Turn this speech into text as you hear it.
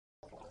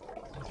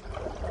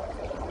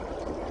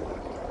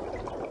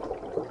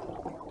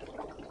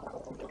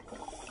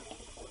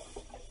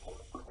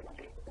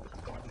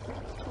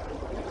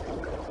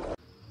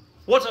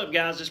What's up,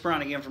 guys? It's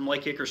Brian again from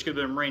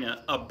LakeHickoryScuba and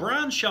Marina.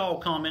 Brian Shaw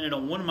commented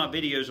on one of my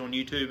videos on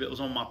YouTube. It was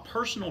on my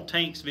personal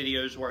tanks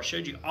videos where I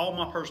showed you all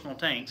my personal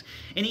tanks.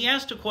 And he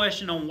asked a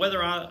question on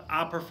whether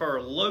I prefer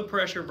low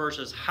pressure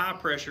versus high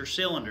pressure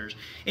cylinders.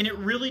 And it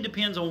really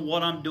depends on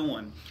what I'm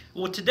doing.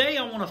 Well, today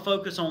I want to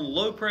focus on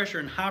low pressure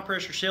and high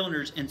pressure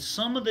cylinders and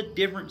some of the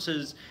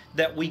differences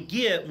that we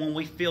get when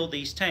we fill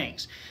these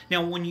tanks.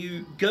 Now, when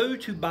you go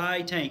to buy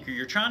a tank or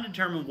you're trying to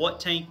determine what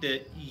tank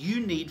that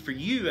you need for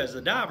you as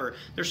a diver,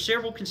 there's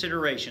several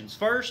considerations.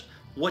 First,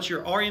 what's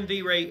your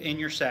RMV rate and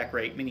your SAC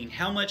rate, meaning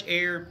how much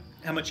air,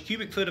 how much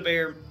cubic foot of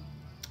air,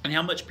 and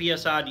how much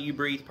PSI do you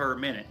breathe per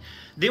minute.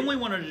 Then we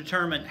want to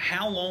determine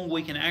how long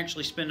we can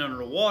actually spend under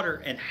the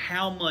water and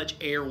how much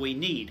air we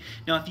need.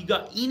 Now, if you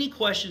got any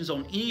questions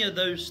on any of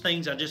those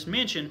things I just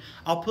mentioned,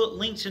 I'll put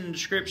links in the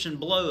description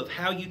below of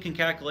how you can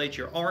calculate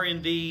your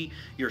RMV,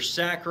 your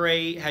SAC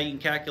rate, how you can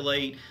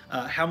calculate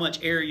how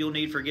much air you'll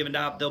need for a given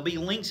dive. There'll be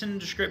links in the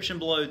description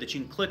below that you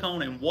can click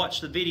on and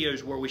watch the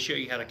videos where we show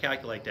you how to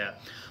calculate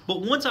that.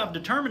 But once I've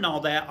determined all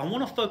that, I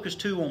want to focus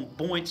too on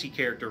buoyancy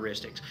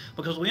characteristics,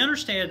 because we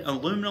understand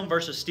aluminum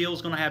versus steel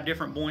is going to have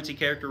different buoyancy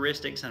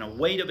characteristics, and a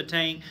weight of a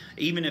tank,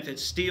 even if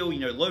it's steel, you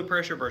know, low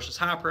pressure versus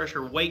high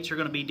pressure, weights are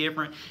going to be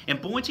different,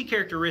 and buoyancy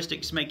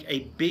characteristics make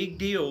a big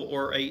deal,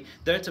 or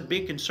that's a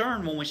big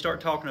concern when we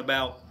start talking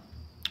about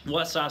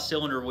what size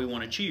cylinder we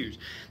want to choose.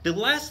 The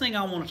last thing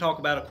I want to talk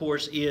about, of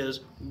course,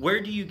 is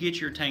where do you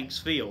get your tanks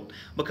filled?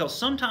 Because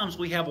sometimes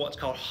we have what's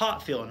called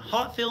hot filling.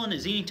 Hot filling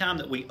is any time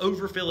that we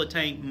overfill a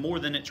tank more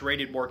than its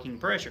rated working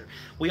pressure.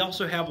 We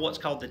also have what's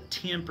called the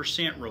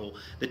 10% rule.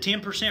 The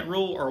 10%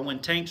 rule are when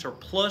tanks are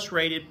plus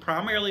rated,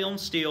 primarily on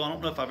steel. I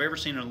don't know if I've ever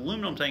seen an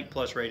aluminum tank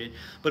plus rated,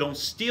 but on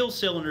steel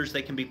cylinders,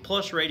 they can be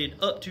plus rated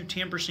up to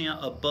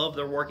 10% above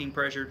their working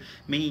pressure,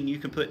 meaning you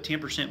can put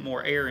 10%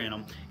 more air in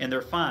them, and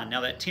they're fine.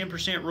 Now, that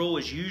 10% rule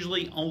is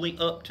usually only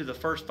up to the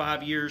first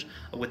 5 years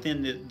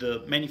within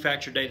the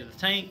manufacture date of the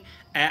tank.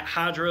 At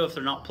hydro, if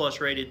they're not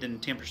plus rated, then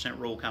the 10%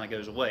 rule kind of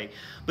goes away.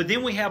 But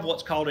then we have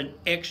what's called an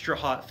extra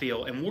hot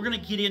fill, and we're going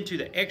to get into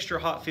the extra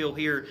hot fill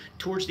here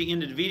towards the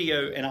end of the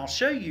video, and I'll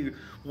show you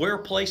where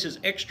places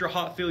extra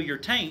hot fill your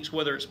tanks,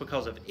 whether it's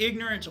because of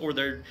ignorance or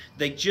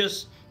they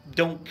just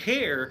don't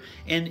care.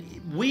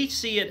 And we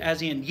see it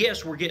as in,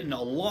 yes, we're getting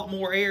a lot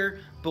more air,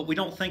 but we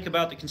don't think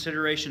about the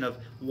consideration of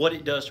what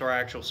it does to our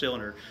actual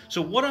cylinder.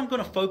 So what I'm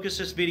going to focus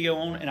this video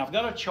on, and I've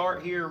got a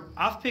chart here.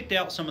 I've picked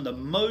out some of the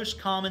most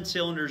common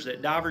cylinders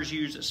that divers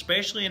use,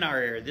 especially in our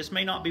area. This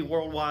may not be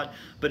worldwide,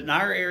 but in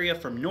our area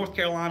from North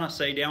Carolina,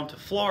 say, down to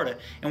Florida.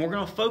 And we're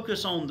going to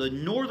focus on the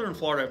northern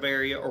Florida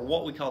area, or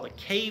what we call the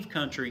cave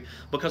country,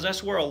 because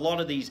that's where a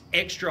lot of these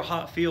extra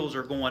hot fills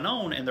are going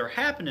on, and they're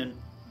happening.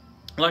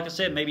 Like I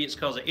said, maybe it's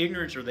because of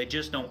ignorance or they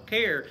just don't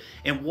care,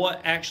 and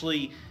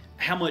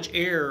how much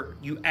air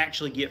you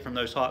actually get from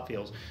those hot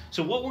fills.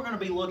 So what we're going to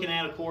be looking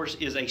at, of course,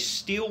 is a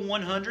steel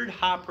 100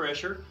 high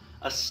pressure,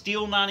 a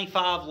steel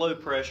 95 low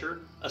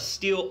pressure, a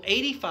steel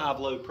 85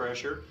 low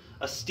pressure,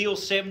 a steel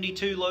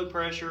 72 low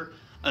pressure,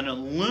 an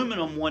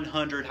aluminum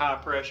 100 high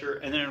pressure,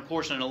 and then of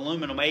course an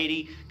aluminum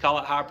 80, call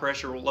it high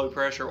pressure, low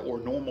pressure, or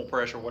normal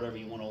pressure, whatever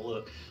you want to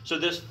look. So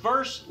this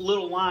first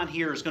little line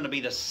here is going to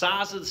be the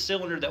size of the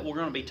cylinder that we're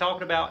going to be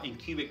talking about in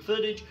cubic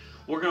footage.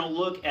 We're going to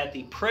look at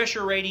the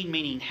pressure rating,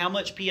 meaning how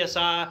much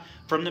PSI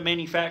from the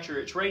manufacturer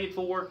it's rated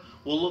for.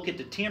 We'll look at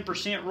the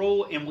 10%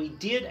 rule, and we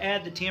did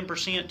add the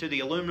 10% to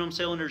the aluminum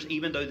cylinders,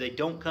 even though they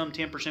don't come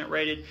 10%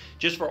 rated.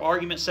 Just for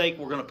argument's sake,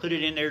 we're going to put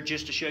it in there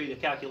just to show you the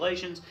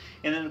calculations.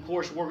 And then, of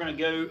course, we're going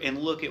to go and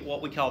look at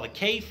what we call the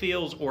cave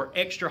fills, or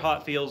extra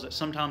hot fills, that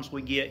sometimes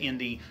we get in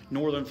the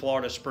northern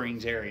Florida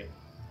Springs area.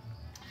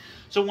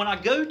 So when I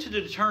go to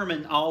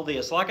determine all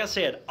this, like I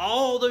said,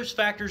 all those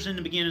factors in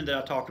the beginning that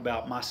I talked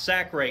about, my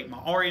SAC rate, my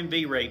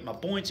RMV rate, my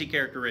buoyancy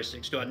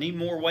characteristics, do I need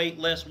more weight,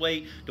 less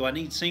weight, do I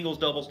need singles,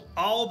 doubles,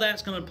 all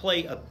that's going to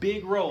play a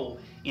big role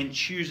in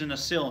choosing a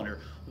cylinder.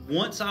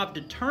 Once I've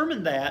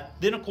determined that,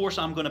 then of course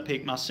I'm going to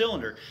pick my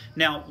cylinder.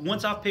 Now,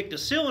 once I've picked a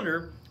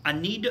cylinder, I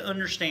need to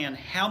understand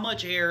how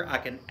much air I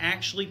can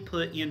actually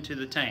put into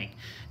the tank.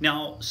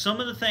 Now, some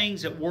of the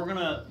things that we're going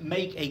to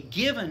make a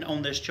given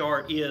on this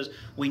chart is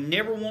we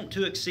never want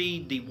to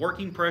exceed the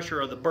working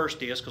pressure of the burst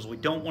disc, because we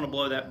don't want to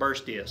blow that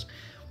burst disc.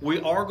 We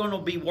are going to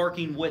be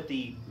working with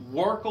the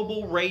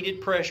workable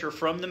rated pressure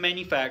from the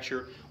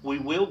manufacturer. We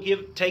will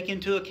take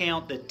into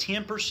account the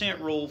 10%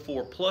 rule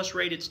for plus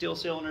rated steel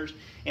cylinders.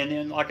 And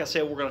then, like I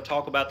said, we're going to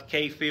talk about the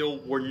cave fill.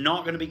 We're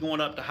not going to be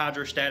going up to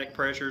hydrostatic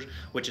pressures,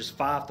 which is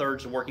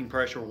 5/3 the working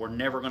pressure. We're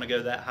never going to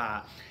go that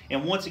high.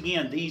 And once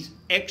again, these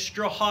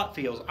extra hot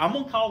fills, I'm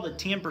going to call the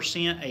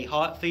 10% a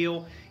hot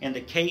fill, and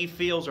the cave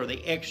fills are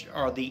the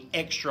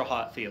extra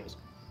hot fills.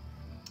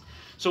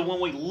 So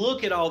when we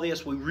look at all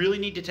this, we really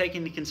need to take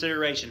into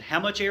consideration how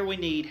much air we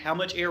need, how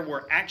much air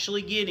we're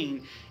actually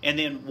getting, and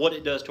then what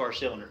it does to our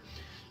cylinder.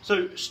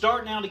 So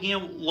starting out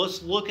again,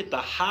 let's look at the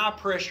high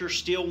pressure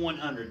steel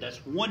 100.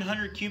 That's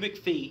 100 cubic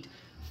feet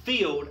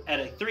filled at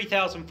a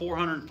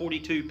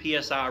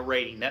 3,442 psi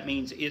rating. That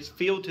means it's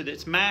filled to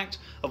its max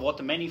of what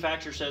the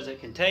manufacturer says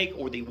it can take,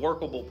 or the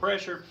workable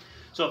pressure.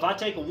 So if I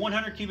take a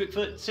 100 cubic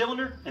foot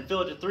cylinder and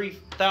fill it to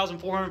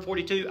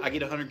 3,442, I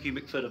get 100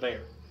 cubic foot of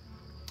air.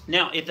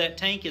 Now, if that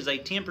tank is a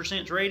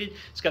 10% rated,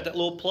 it's got that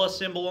little plus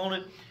symbol on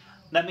it,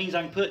 that means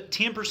I can put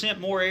 10%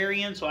 more air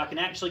in, so I can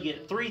actually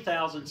get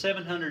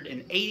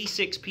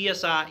 3,786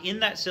 psi in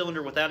that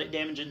cylinder without it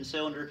damaging the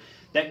cylinder.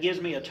 That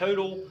gives me a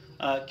total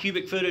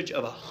cubic footage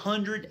of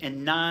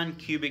 109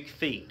 cubic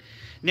feet.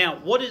 Now,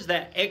 what is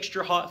that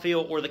extra hot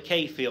fill or the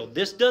K fill?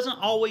 This doesn't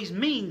always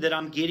mean that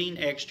I'm getting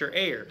extra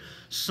air.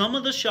 Some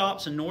of the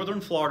shops in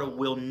northern Florida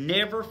will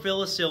never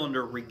fill a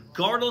cylinder,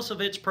 regardless of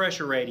its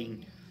pressure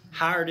rating,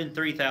 higher than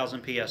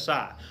 3,000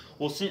 psi.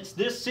 Well, since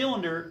this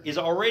cylinder is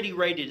already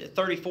rated at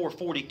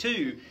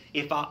 3442,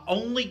 if I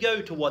only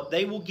go to what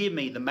they will give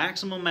me, the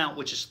maximum amount,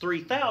 which is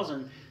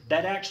 3,000,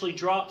 that actually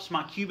drops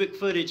my cubic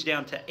footage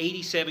down to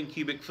 87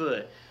 cubic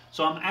foot.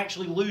 So I'm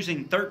actually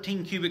losing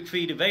 13 cubic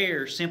feet of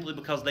air simply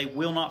because they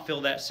will not fill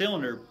that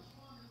cylinder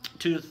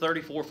to the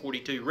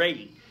 3442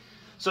 rating.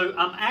 So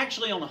I'm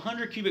actually on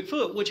 100 cubic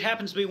foot, which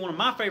happens to be one of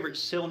my favorite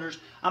cylinders.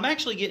 I'm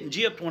actually getting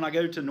gypped when I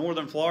go to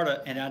northern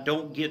Florida and I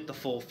don't get the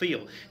full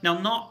fill. Now,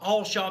 not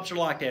all shops are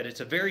like that. It's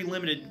a very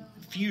limited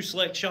few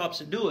select shops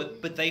that do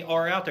it, but they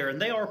are out there,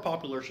 and they are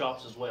popular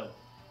shops as well.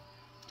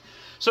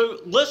 So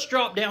let's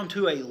drop down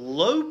to a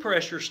low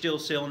pressure steel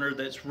cylinder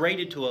that's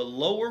rated to a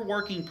lower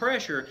working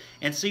pressure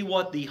and see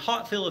what the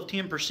hot fill of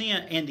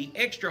 10% and the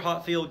extra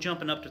hot fill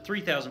jumping up to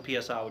 3,000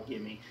 psi would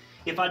give me.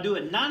 If I do a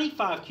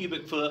 95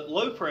 cubic foot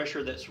low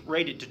pressure that's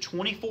rated to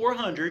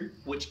 2,400,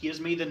 which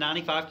gives me the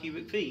 95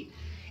 cubic feet,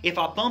 if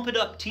I bump it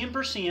up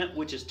 10%,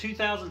 which is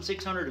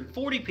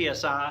 2,640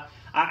 psi,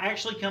 I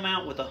actually come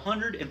out with a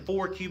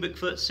 104 cubic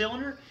foot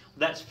cylinder.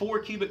 That's 4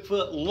 cubic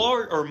foot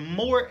or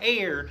more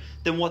air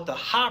than what the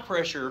high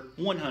pressure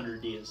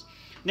 100 is.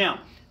 Now,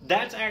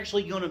 that's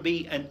actually going to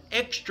be an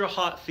extra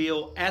hot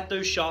fill at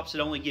those shops that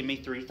only give me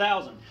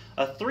 3,000.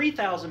 A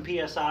 3,000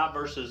 psi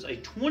versus a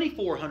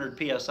 2,400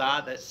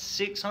 psi, that's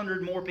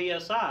 600 more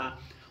psi,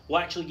 will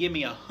actually give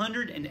me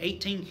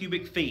 118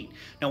 cubic feet.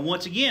 Now,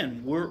 once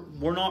again,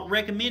 we're not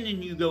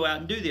recommending you go out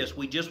and do this.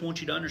 We just want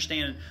you to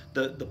understand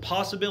the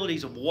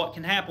possibilities of what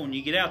can happen when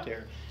you get out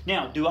there.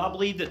 Now, do I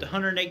believe that the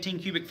 118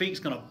 cubic feet is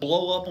going to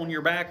blow up on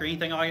your back or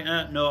anything like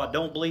that? No, I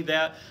don't believe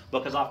that,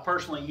 because I've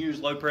personally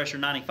used low pressure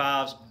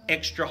 95s,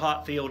 extra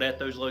hot filled at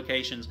those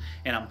locations,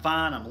 and I'm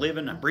fine, I'm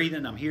living, I'm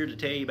breathing, I'm here to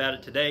tell you about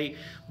it today.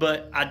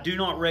 But I do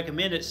not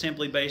recommend it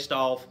simply based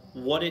off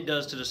what it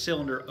does to the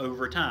cylinder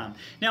over time.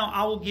 Now,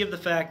 I will give the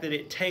fact that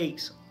it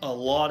takes a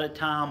lot of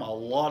time, a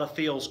lot of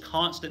fills,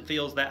 constant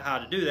fills that high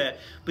to do that,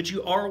 but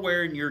you are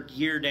wearing your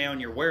gear down,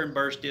 you're wearing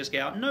burst disc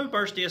out. No,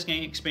 burst disc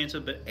ain't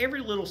expensive, but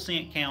every little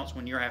cent counts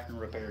when you're having to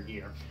repair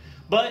gear.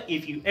 But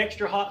if you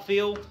extra hot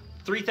fill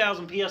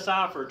 3,000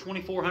 psi for a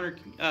 2,400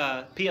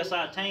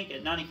 psi tank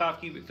at 95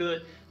 cubic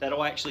foot,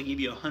 that'll actually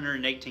give you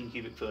 118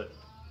 cubic foot.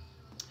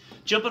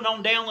 Jumping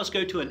on down, let's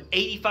go to an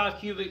 85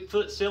 cubic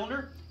foot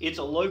cylinder. It's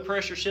a low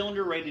pressure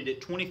cylinder rated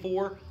at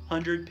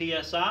 2,400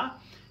 psi.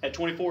 At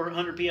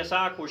 2,400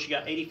 psi, of course, you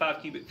got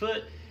 85 cubic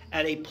foot.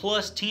 At a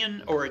plus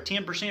 10 or a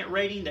 10%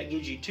 rating, that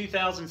gives you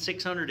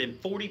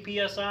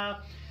 2,640 psi.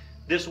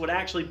 This would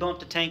actually bump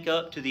the tank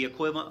up to the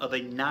equivalent of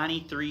a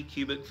 93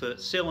 cubic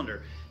foot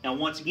cylinder. Now,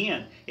 once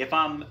again, if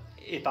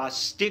I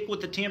stick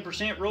with the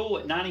 10% rule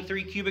at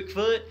 93 cubic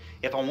foot,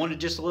 if I wanted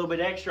just a little bit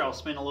extra, I'll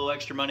spend a little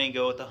extra money and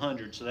go with the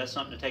 100. So that's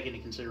something to take into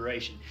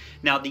consideration.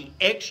 Now, the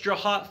extra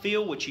hot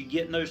fill, which you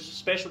get in those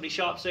specialty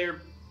shops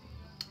there,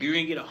 you're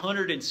going to get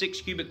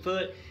 106 cubic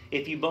foot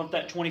if you bump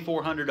that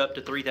 2,400 up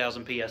to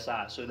 3,000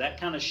 psi. So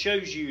that kind of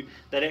shows you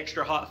that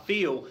extra hot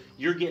fill.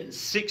 You're getting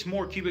 6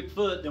 more cubic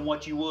foot than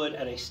what you would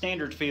at a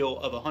standard fill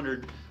of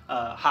 100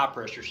 high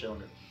pressure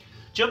cylinder.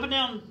 Jumping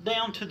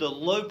down to the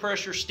low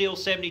pressure steel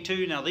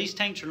 72. Now, these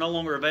tanks are no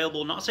longer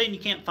available. Not saying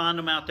you can't find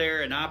them out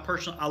there, and I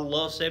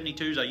love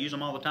 72s. I use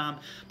them all the time.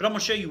 But I'm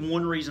going to show you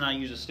one reason I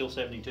use a steel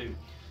 72.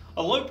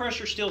 A low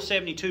pressure steel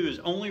 72 is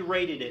only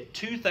rated at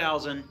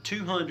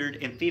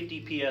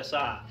 2,250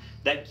 psi.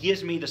 That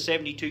gives me the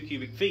 72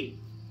 cubic feet.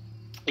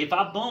 If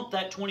I bump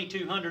that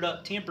 2,200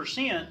 up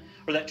 10%,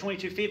 or that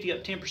 2,250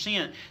 up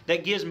 10%,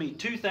 that gives me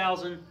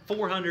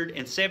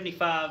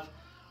 2,475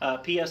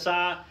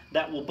 psi.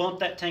 That will bump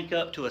that tank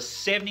up to a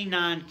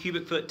 79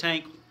 cubic foot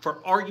tank.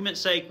 For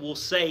argument's sake, we'll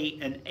say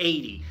an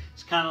 80.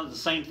 It's kind of the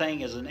same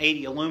thing as an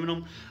 80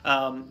 aluminum.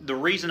 The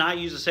reason I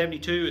use a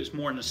 72 is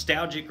more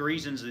nostalgic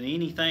reasons than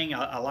anything.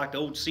 I like the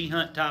old Sea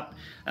Hunt type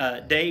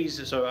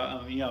days,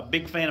 so you know, a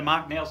big fan of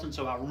Mike Nelson,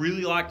 so I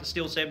really like the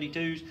steel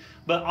 72s.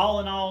 But all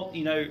in all,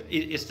 you know,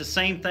 it's the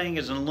same thing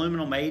as an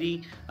aluminum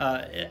 80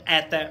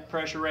 at that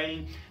pressure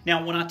rating.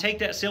 Now, when I take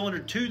that cylinder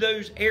to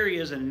those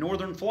areas in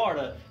northern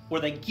Florida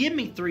where they give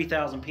me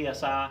 3,000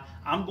 psi,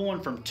 I'm going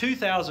from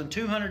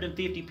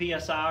 2,250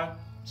 psi,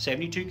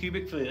 72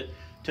 cubic foot,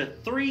 to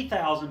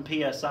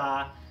 3,000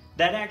 psi.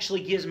 That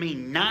actually gives me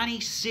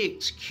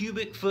 96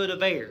 cubic foot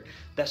of air.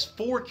 That's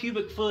 4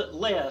 cubic foot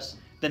less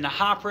than the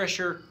high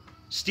pressure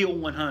Steel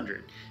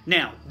 100.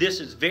 Now,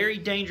 this is very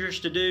dangerous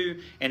to do,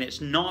 and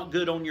it's not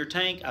good on your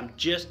tank. I'm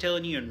just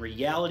telling you in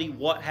reality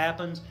what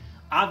happens.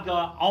 I've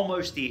got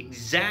almost the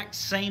exact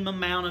same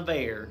amount of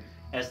air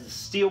as the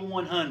Steel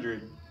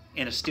 100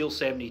 in a Steel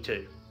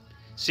 72,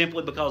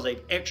 simply because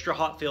they've extra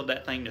hot filled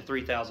that thing to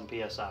 3,000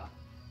 psi.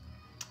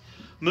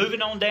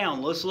 Moving on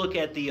down, let's look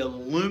at the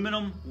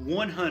aluminum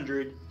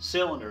 100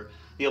 cylinder.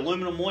 The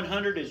aluminum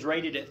 100 is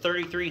rated at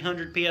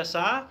 3,300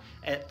 psi.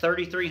 At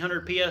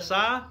 3,300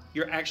 psi,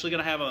 you're actually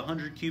going to have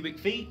 100 cubic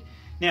feet.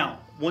 Now,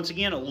 once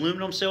again,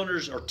 aluminum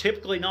cylinders are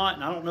typically not,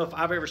 and I don't know if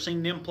I've ever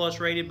seen them plus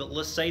rated, but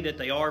let's say that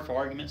they are for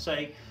argument's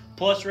sake.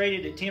 Plus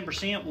rated at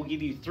 10% will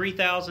give you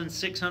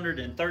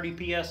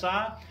 3,630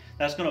 psi.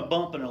 That's going to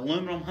bump an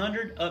aluminum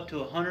 100 up to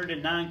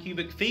 109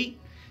 cubic feet.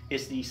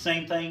 It's the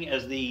same thing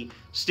as the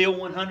Steel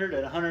 100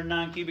 at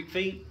 109 cubic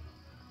feet.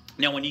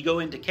 Now, when you go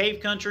into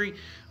cave country,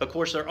 of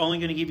course, they're only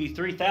going to give you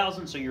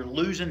 3,000, so you're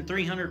losing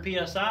 300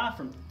 psi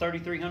from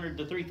 3,300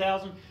 to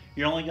 3,000.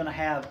 You're only going to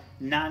have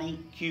 90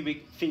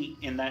 cubic feet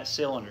in that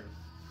cylinder.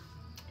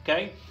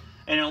 Okay?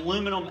 An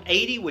aluminum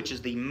 80, which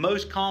is the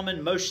most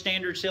common, most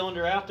standard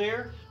cylinder out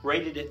there,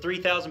 rated at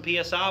 3,000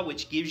 psi,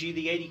 which gives you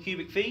the 80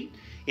 cubic feet.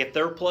 If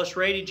they're plus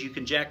rated, you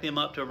can jack them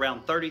up to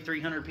around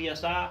 3,300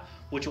 psi,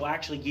 which will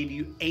actually give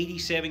you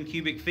 87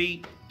 cubic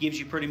feet. Gives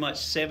you pretty much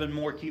 7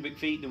 more cubic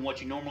feet than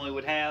what you normally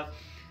would have.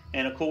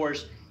 And of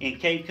course, in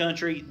cave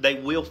country, they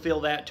will fill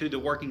that to the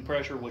working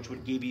pressure, which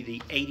would give you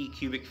the 80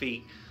 cubic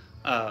feet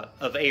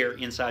of air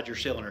inside your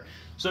cylinder.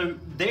 So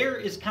there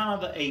is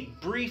kind of a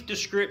brief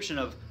description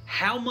of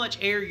how much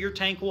air your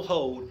tank will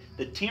hold,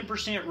 the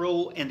 10%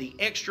 rule, and the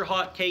extra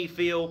hot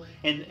K-fill.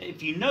 And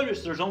if you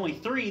notice, there's only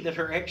 3 that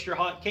are extra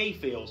hot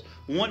K-fills.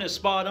 One is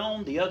spot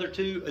on, the other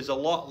 2 is a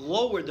lot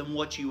lower than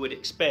what you would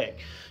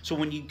expect. So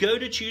when you go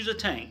to choose a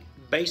tank,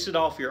 base it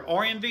off your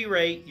RMV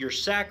rate, your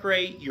SAC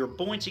rate, your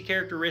buoyancy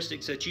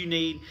characteristics that you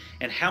need,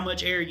 and how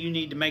much air you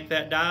need to make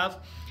that dive.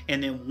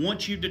 And then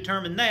once you've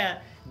determined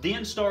that,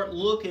 then start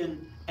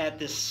looking at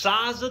the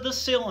size of the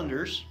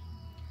cylinders,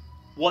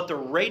 what the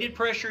rated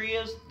pressure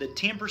is, the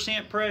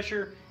 10%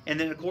 pressure, and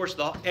then of course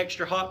the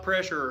extra hot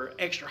pressure or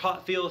extra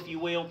hot fill, if you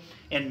will,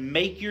 and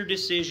make your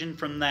decision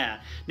from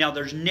that. Now,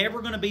 there's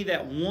never going to be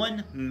that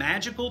one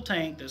magical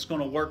tank that's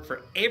going to work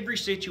for every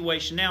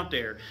situation out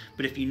there,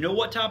 but if you know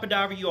what type of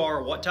diver you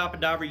are, what type of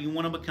diver you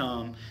want to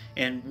become,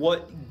 and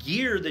what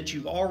gear that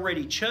you've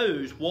already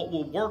chose, what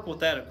will work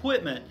with that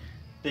equipment,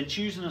 then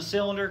choosing a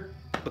cylinder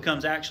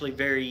becomes actually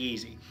very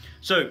easy.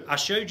 So I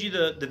showed you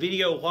the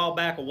video a while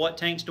back of what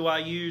tanks do I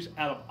use.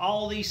 Out of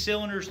all these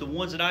cylinders, the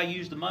ones that I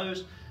use the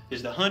most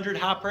is the 100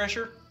 high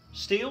pressure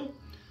steel.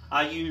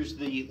 I use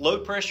the low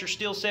pressure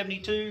steel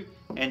 72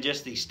 and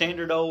just the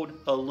standard old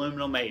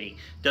aluminum 80.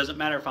 Doesn't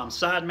matter if I'm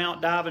side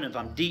mount diving, if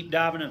I'm deep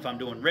diving, if I'm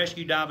doing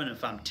rescue diving,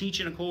 if I'm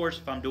teaching a course,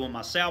 if I'm doing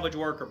my salvage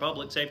work or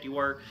public safety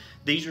work.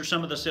 These are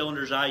some of the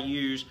cylinders I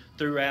use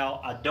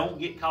throughout. I don't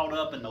get caught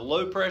up in the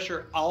low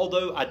pressure,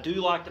 although I do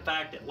like the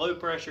fact that low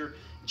pressure,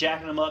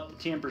 jacking them up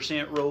to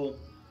 10% rule,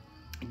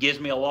 gives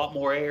me a lot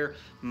more air.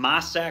 My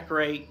SAC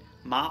rate,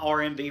 my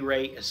RMV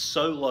rate is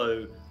so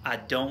low, I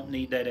don't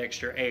need that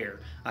extra air.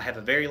 I have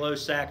a very low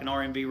SAC and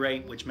RMV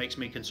rate, which makes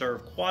me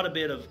conserve quite a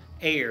bit of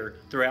air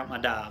throughout my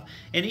dive.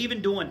 And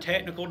even doing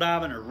technical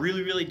diving or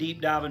really, really deep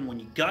diving, when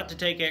you got to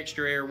take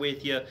extra air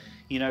with you,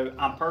 you know,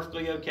 I'm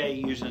perfectly okay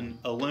using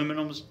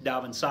aluminums,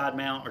 diving side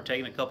mount, or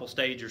taking a couple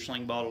stage or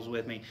sling bottles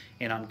with me,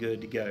 and I'm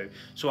good to go.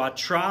 So I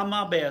try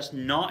my best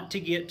not to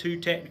get too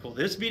technical.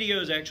 This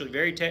video is actually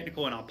very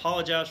technical, and I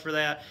apologize for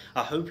that.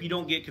 I hope you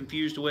don't get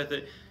confused with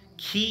it.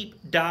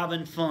 Keep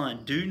diving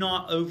fun. Do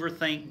not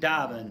overthink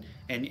diving,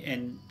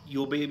 and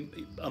you'll be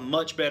a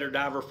much better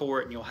diver for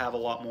it, and you'll have a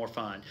lot more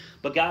fun.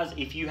 But guys,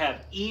 if you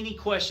have any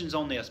questions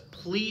on this,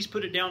 please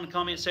put it down in the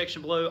comment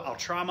section below. I'll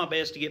try my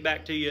best to get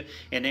back to you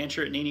and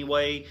answer it in any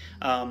way.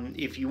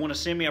 If you want to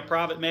send me a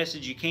private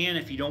message, you can,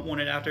 if you don't want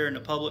it out there in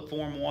the public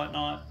forum and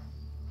whatnot.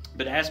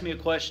 But ask me a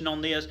question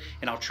on this,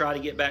 and I'll try to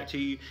get back to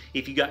you.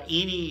 If you got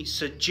any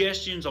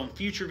suggestions on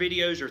future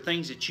videos or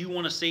things that you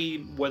want to see,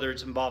 whether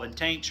it's involving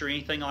tanks or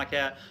anything like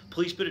that,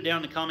 please put it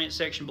down in the comment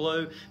section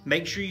below.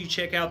 Make sure you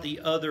check out the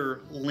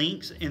other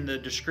links in the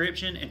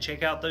description and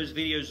check out those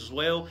videos as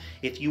well.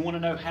 If you want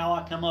to know how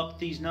I come up with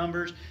these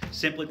numbers,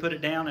 simply put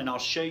it down and I'll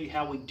show you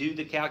how we do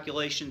the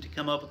calculation to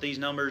come up with these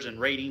numbers and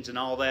ratings and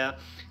all that.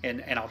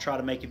 And I'll try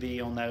to make a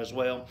video on that as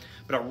well.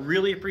 But I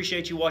really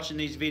appreciate you watching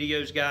these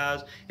videos,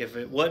 guys. If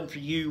it wasn't for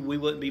you, we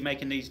wouldn't be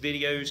making these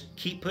videos.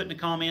 Keep putting the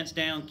comments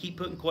down, keep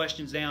putting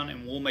questions down,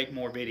 and we'll make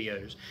more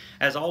videos.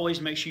 As always,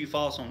 make sure you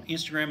follow us on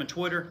Instagram and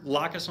Twitter,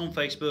 like us on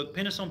Facebook,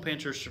 pin us on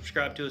Pinterest,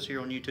 subscribe to us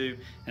here on YouTube,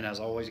 and as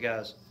always,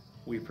 guys,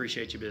 we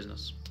appreciate your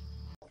business.